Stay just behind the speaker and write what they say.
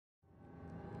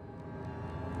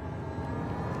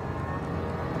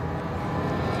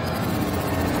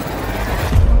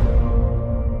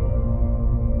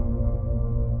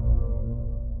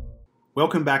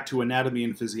Welcome back to Anatomy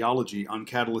and Physiology on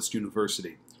Catalyst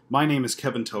University. My name is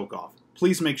Kevin Tokoph.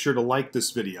 Please make sure to like this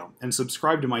video and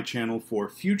subscribe to my channel for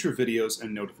future videos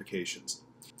and notifications.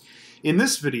 In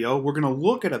this video, we're going to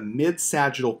look at a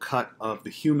mid-sagittal cut of the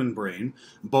human brain,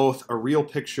 both a real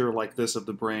picture like this of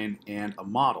the brain and a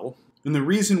model. And the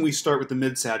reason we start with the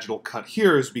mid-sagittal cut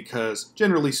here is because,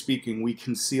 generally speaking, we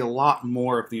can see a lot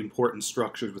more of the important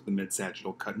structures with the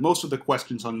mid-sagittal cut. Most of the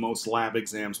questions on most lab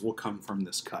exams will come from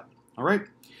this cut. All right?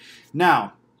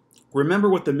 Now, remember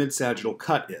what the mid-sagittal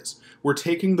cut is. We're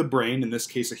taking the brain, in this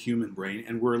case a human brain,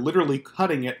 and we're literally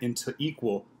cutting it into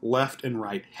equal left and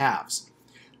right halves.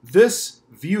 This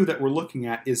view that we're looking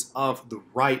at is of the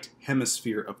right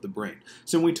hemisphere of the brain.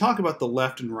 So when we talk about the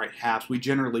left and right halves, we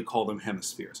generally call them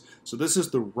hemispheres. So this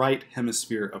is the right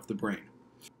hemisphere of the brain.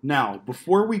 Now,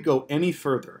 before we go any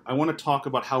further, I want to talk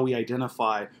about how we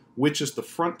identify which is the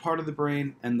front part of the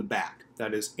brain and the back.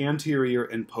 That is anterior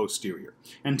and posterior.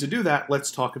 And to do that,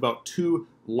 let's talk about two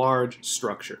large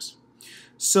structures.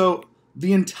 So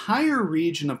the entire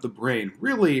region of the brain,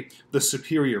 really the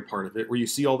superior part of it, where you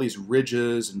see all these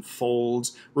ridges and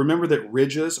folds. Remember that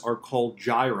ridges are called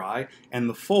gyri, and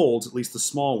the folds, at least the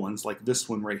small ones, like this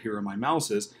one right here in my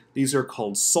mouse's, these are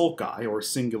called sulci, or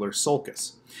singular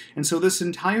sulcus. And so this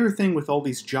entire thing with all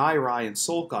these gyri and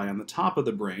sulci on the top of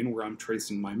the brain, where I'm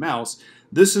tracing my mouse,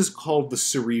 this is called the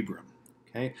cerebrum.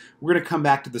 Okay? We're going to come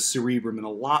back to the cerebrum in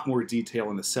a lot more detail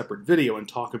in a separate video and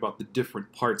talk about the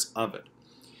different parts of it.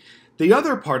 The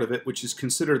other part of it, which is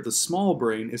considered the small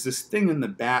brain, is this thing in the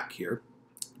back here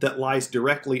that lies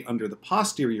directly under the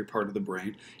posterior part of the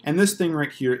brain, and this thing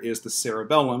right here is the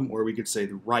cerebellum, or we could say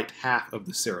the right half of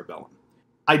the cerebellum.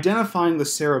 Identifying the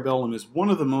cerebellum is one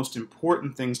of the most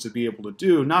important things to be able to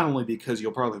do, not only because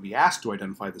you'll probably be asked to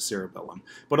identify the cerebellum,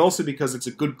 but also because it's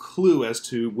a good clue as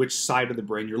to which side of the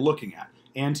brain you're looking at,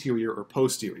 anterior or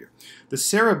posterior. The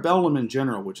cerebellum in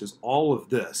general, which is all of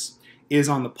this, is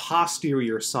on the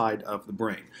posterior side of the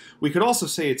brain. We could also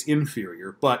say it's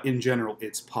inferior, but in general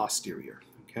it's posterior.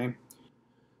 Okay?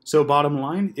 So bottom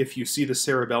line, if you see the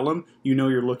cerebellum, you know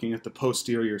you're looking at the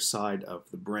posterior side of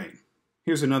the brain.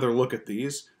 Here's another look at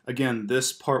these. Again,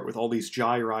 this part with all these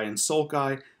gyri and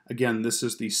sulci, again, this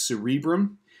is the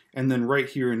cerebrum. And then right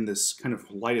here in this kind of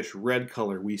lightish red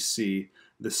color, we see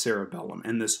the cerebellum.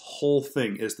 And this whole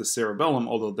thing is the cerebellum,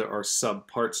 although there are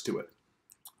subparts to it.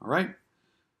 All right?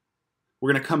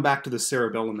 We're going to come back to the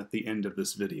cerebellum at the end of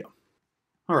this video.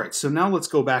 All right, so now let's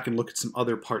go back and look at some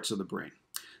other parts of the brain.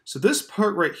 So this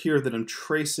part right here that I'm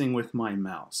tracing with my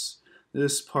mouse,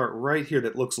 this part right here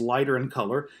that looks lighter in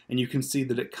color, and you can see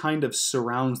that it kind of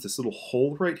surrounds this little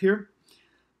hole right here.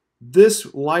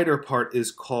 This lighter part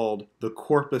is called the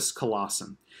corpus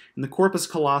callosum. And the corpus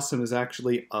callosum is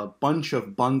actually a bunch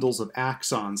of bundles of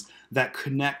axons that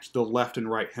connect the left and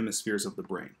right hemispheres of the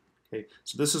brain. Okay,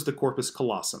 so this is the corpus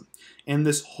callosum. And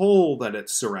this hole that it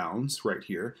surrounds right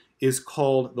here is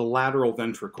called the lateral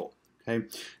ventricle. Okay?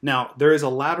 Now, there is a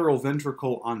lateral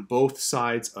ventricle on both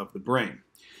sides of the brain.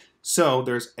 So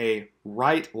there's a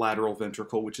right lateral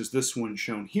ventricle, which is this one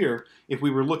shown here. If we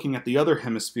were looking at the other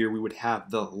hemisphere, we would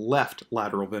have the left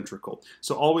lateral ventricle.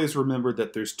 So always remember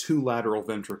that there's two lateral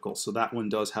ventricles, so that one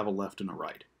does have a left and a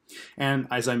right. And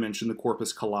as I mentioned, the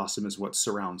corpus callosum is what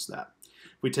surrounds that.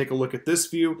 If we take a look at this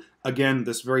view, again,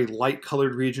 this very light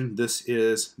colored region, this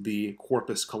is the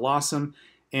corpus callosum,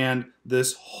 and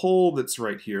this hole that's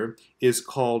right here is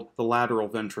called the lateral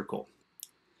ventricle.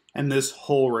 And this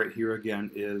hole right here,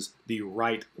 again, is the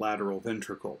right lateral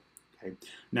ventricle. Okay.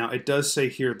 Now, it does say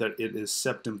here that it is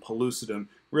septum pellucidum.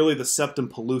 Really, the septum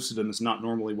pellucidum is not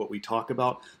normally what we talk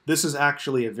about. This is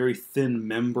actually a very thin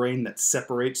membrane that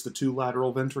separates the two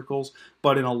lateral ventricles,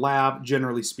 but in a lab,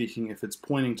 generally speaking, if it's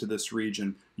pointing to this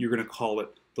region, you're going to call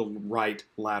it the right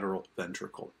lateral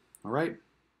ventricle. All right?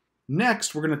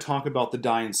 Next, we're going to talk about the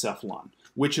diencephalon,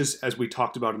 which is, as we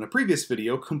talked about in a previous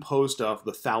video, composed of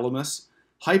the thalamus,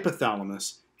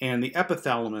 hypothalamus, and the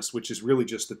epithalamus, which is really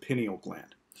just the pineal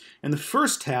gland. And the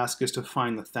first task is to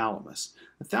find the thalamus.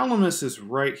 The thalamus is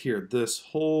right here, this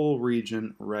whole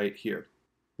region right here.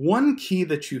 One key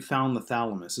that you found the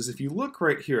thalamus is if you look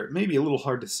right here, it may be a little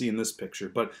hard to see in this picture,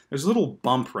 but there's a little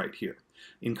bump right here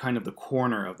in kind of the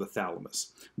corner of the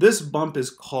thalamus. This bump is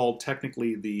called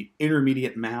technically the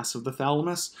intermediate mass of the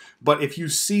thalamus, but if you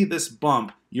see this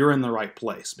bump, you're in the right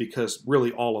place because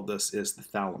really all of this is the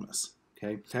thalamus.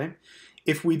 Okay?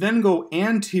 If we then go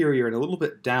anterior and a little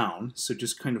bit down, so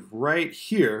just kind of right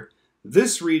here,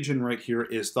 this region right here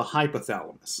is the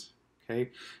hypothalamus.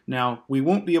 Okay? Now, we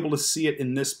won't be able to see it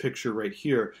in this picture right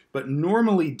here, but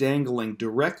normally dangling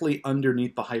directly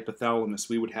underneath the hypothalamus,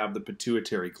 we would have the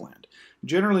pituitary gland.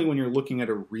 Generally, when you're looking at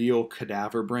a real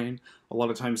cadaver brain, a lot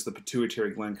of times the pituitary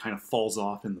gland kind of falls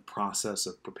off in the process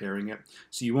of preparing it,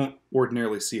 so you won't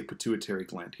ordinarily see a pituitary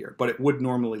gland here, but it would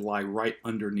normally lie right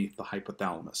underneath the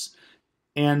hypothalamus.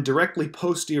 And directly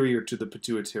posterior to the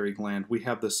pituitary gland, we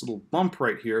have this little bump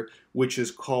right here, which is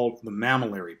called the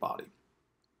mammillary body.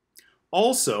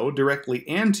 Also, directly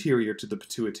anterior to the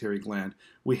pituitary gland,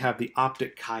 we have the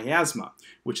optic chiasma,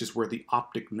 which is where the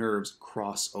optic nerves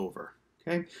cross over.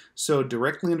 Okay? So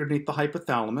directly underneath the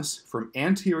hypothalamus, from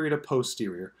anterior to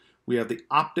posterior, we have the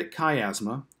optic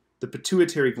chiasma, the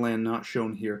pituitary gland not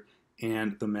shown here,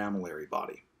 and the mammillary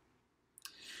body.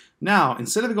 Now,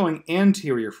 instead of going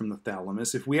anterior from the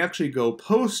thalamus, if we actually go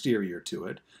posterior to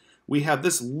it, we have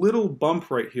this little bump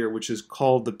right here, which is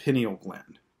called the pineal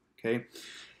gland. Okay?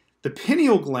 The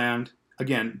pineal gland,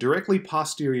 again, directly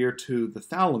posterior to the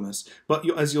thalamus, but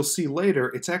as you'll see later,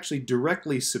 it's actually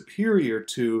directly superior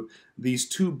to these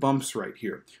two bumps right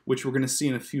here, which we're going to see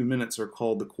in a few minutes are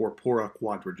called the corpora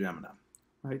quadrigemina.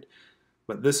 Right?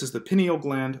 But this is the pineal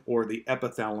gland, or the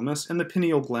epithalamus, and the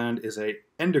pineal gland is an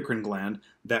endocrine gland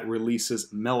that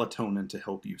releases melatonin to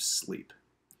help you sleep.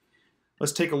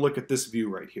 Let's take a look at this view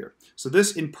right here. So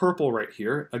this in purple right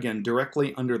here, again,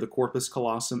 directly under the corpus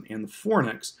callosum and the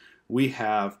fornix, we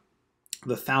have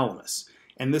the thalamus.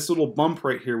 And this little bump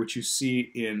right here, which you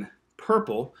see in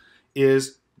purple,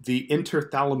 is the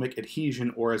interthalamic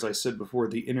adhesion, or as I said before,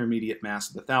 the intermediate mass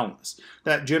of the thalamus.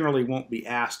 That generally won't be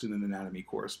asked in an anatomy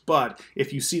course, but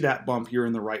if you see that bump, you're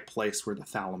in the right place where the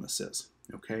thalamus is.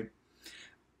 Okay?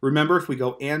 Remember, if we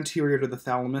go anterior to the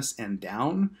thalamus and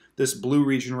down, this blue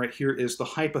region right here is the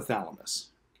hypothalamus.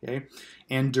 Okay?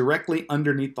 And directly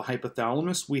underneath the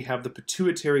hypothalamus, we have the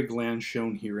pituitary gland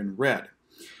shown here in red.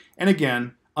 And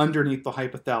again, underneath the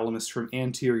hypothalamus from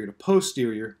anterior to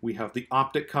posterior, we have the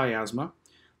optic chiasma,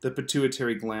 the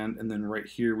pituitary gland, and then right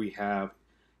here we have,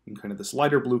 in kind of this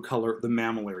lighter blue color, the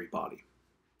mammillary body.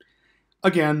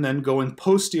 Again, then going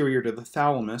posterior to the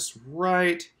thalamus,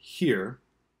 right here,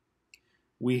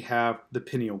 we have the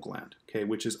pineal gland, okay,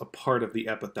 which is a part of the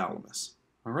epithalamus.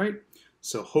 All right?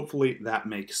 So hopefully that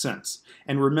makes sense.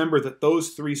 And remember that those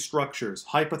three structures,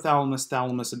 hypothalamus,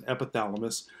 thalamus, and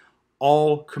epithalamus,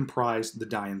 all comprise the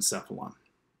diencephalon.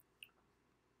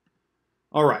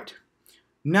 All right.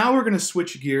 Now we're going to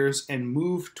switch gears and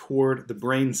move toward the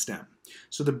brainstem.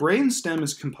 So the brainstem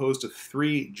is composed of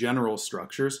three general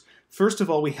structures. First of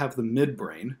all, we have the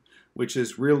midbrain, which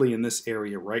is really in this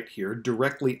area right here,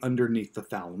 directly underneath the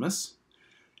thalamus.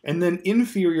 And then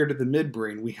inferior to the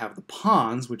midbrain, we have the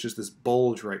pons, which is this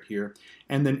bulge right here.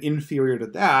 And then inferior to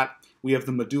that, we have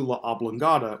the medulla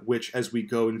oblongata, which as we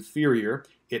go inferior,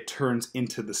 it turns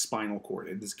into the spinal cord.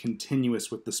 It is continuous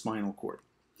with the spinal cord.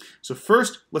 So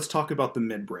first, let's talk about the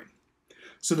midbrain.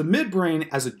 So the midbrain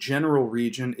as a general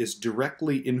region is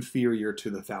directly inferior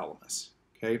to the thalamus.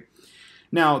 Okay?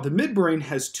 Now, the midbrain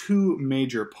has two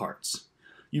major parts.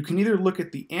 You can either look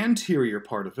at the anterior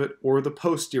part of it or the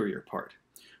posterior part.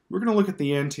 We're going to look at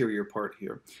the anterior part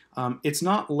here. It's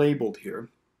not labeled here,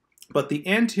 but the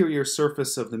anterior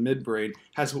surface of the midbrain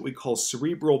has what we call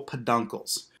cerebral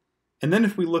peduncles. And then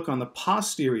if we look on the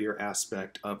posterior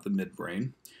aspect of the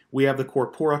midbrain, we have the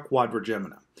corpora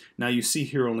quadrigemina. Now you see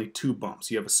here only two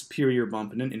bumps. You have a superior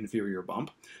bump and an inferior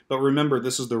bump. But remember,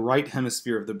 this is the right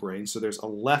hemisphere of the brain, so there's a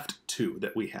left two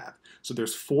that we have. So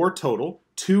there's four total,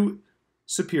 two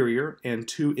superior and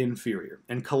two inferior.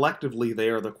 And collectively, they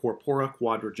are the corpora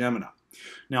quadrigemina.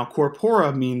 Now,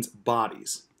 corpora means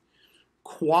bodies.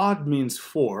 Quad means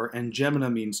four, and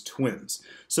gemina means twins.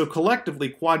 So collectively,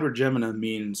 quadrigemina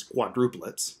means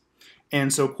quadruplets.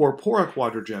 And so corpora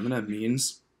quadrigemina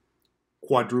means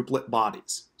quadruplet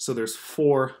bodies. So there's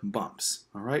four bumps,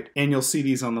 all right? And you'll see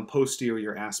these on the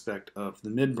posterior aspect of the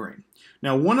midbrain.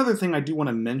 Now, one other thing I do want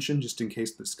to mention, just in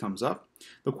case this comes up,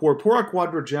 the corpora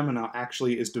quadrigemina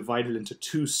actually is divided into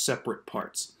two separate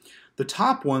parts. The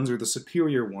top ones, or the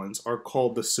superior ones, are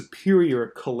called the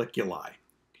superior colliculi,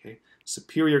 okay?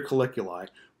 Superior colliculi,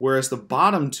 whereas the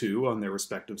bottom two on their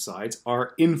respective sides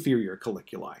are inferior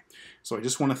colliculi. So I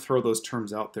just want to throw those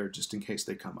terms out there just in case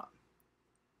they come up.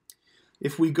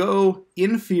 If we go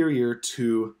inferior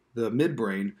to the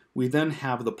midbrain, we then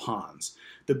have the pons.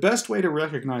 The best way to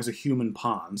recognize a human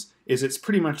pons is it's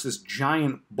pretty much this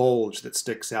giant bulge that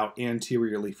sticks out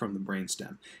anteriorly from the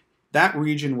brainstem. That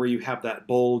region where you have that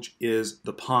bulge is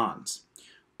the pons.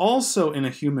 Also in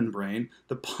a human brain,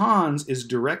 the pons is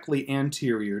directly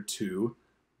anterior to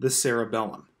the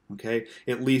cerebellum. okay?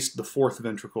 At least the fourth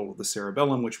ventricle of the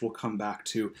cerebellum, which we'll come back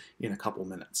to in a couple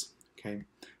minutes, okay?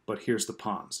 But here's the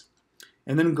pons.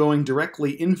 And then going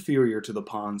directly inferior to the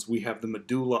pons, we have the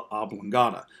medulla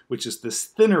oblongata, which is this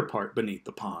thinner part beneath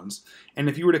the pons. And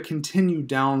if you were to continue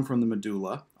down from the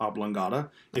medulla oblongata,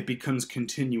 it becomes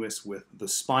continuous with the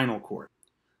spinal cord.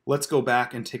 Let's go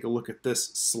back and take a look at this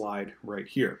slide right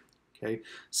here. Okay,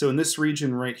 so in this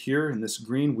region right here, in this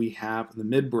green, we have the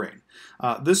midbrain.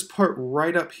 This part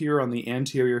right up here on the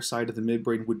anterior side of the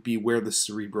midbrain would be where the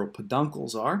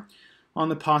cerebropeduncles are. On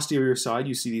the posterior side,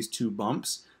 you see these two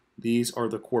bumps. These are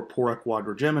the corpora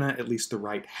quadrigemina, at least the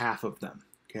right half of them.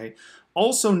 Okay.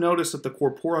 Also notice that the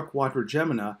corpora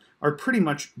quadrigemina are pretty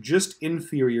much just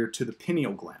inferior to the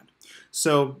pineal gland.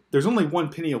 So there's only one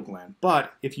pineal gland,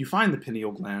 but if you find the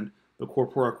pineal gland, the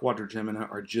corpora quadrigemina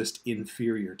are just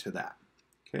inferior to that.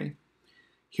 Okay.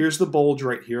 Here's the bulge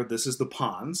right here. This is the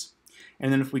pons.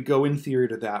 And then if we go inferior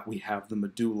to that, we have the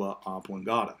medulla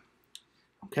oblongata.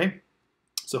 Okay.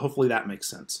 So hopefully that makes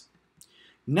sense.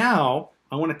 Now,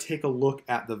 I want to take a look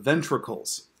at the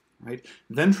ventricles. Right?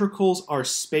 Ventricles are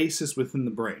spaces within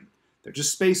the brain. They're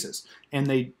just spaces, and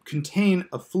they contain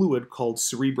a fluid called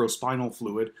cerebrospinal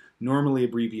fluid, normally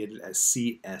abbreviated as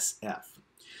CSF.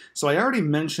 So I already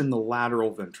mentioned the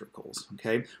lateral ventricles.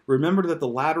 Okay? Remember that the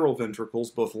lateral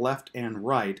ventricles, both left and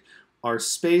right, are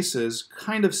spaces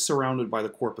kind of surrounded by the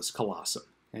corpus callosum.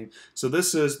 Okay? So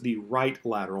this is the right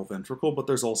lateral ventricle, but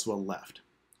there's also a left.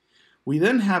 We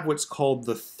then have what's called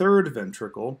the third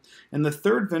ventricle, and the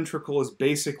third ventricle is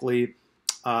basically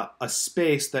a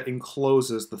space that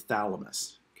encloses the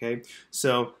thalamus. Okay,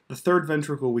 so the third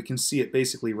ventricle, we can see it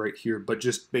basically right here, but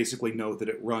just basically know that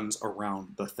it runs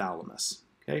around the thalamus.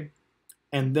 Okay,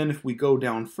 and then if we go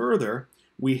down further,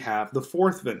 we have the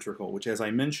fourth ventricle, which, as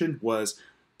I mentioned, was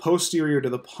posterior to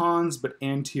the pons but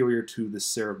anterior to the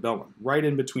cerebellum, right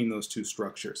in between those two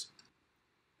structures.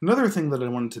 Another thing that I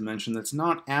wanted to mention that's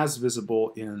not as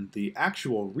visible in the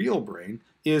actual real brain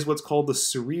is what's called the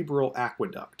cerebral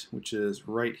aqueduct, which is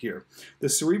right here. The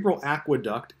cerebral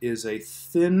aqueduct is a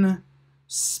thin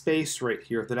space right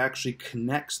here that actually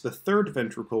connects the third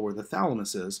ventricle, where the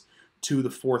thalamus is, to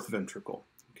the fourth ventricle.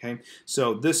 Okay,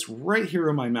 so this right here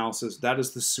in my mouse that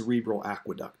is the cerebral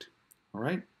aqueduct. All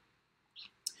right.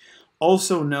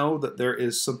 Also know that there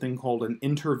is something called an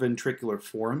interventricular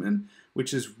foramen,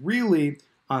 which is really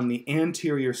on the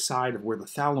anterior side of where the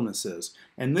thalamus is.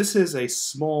 And this is a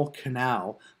small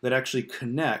canal that actually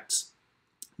connects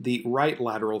the right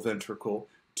lateral ventricle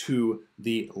to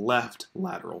the left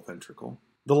lateral ventricle.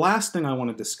 The last thing I want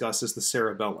to discuss is the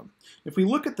cerebellum. If we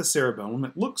look at the cerebellum,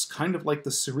 it looks kind of like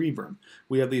the cerebrum.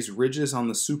 We have these ridges on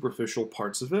the superficial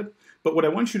parts of it, but what I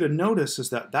want you to notice is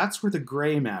that that's where the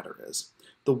gray matter is.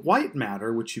 The white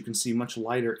matter, which you can see much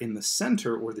lighter in the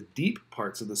center, or the deep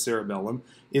parts of the cerebellum,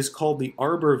 is called the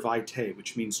arbor vitae,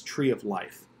 which means tree of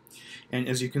life. And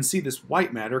as you can see, this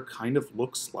white matter kind of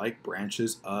looks like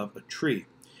branches of a tree.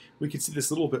 We can see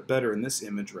this a little bit better in this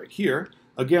image right here.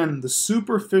 Again, the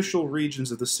superficial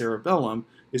regions of the cerebellum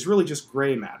is really just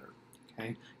gray matter.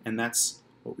 Okay? And that's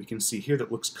what we can see here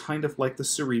that looks kind of like the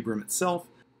cerebrum itself.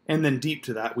 And then deep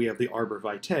to that, we have the arbor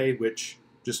vitae, which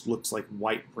just looks like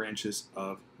white branches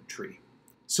of a tree.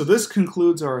 So this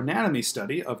concludes our anatomy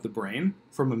study of the brain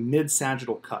from a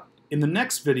mid-sagittal cut. In the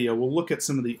next video, we'll look at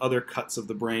some of the other cuts of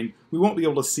the brain. We won't be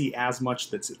able to see as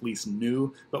much that's at least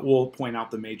new, but we'll point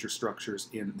out the major structures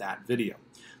in that video.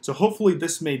 So hopefully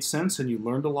this made sense and you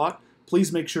learned a lot.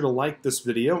 Please make sure to like this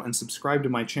video and subscribe to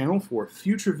my channel for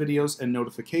future videos and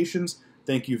notifications.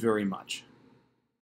 Thank you very much.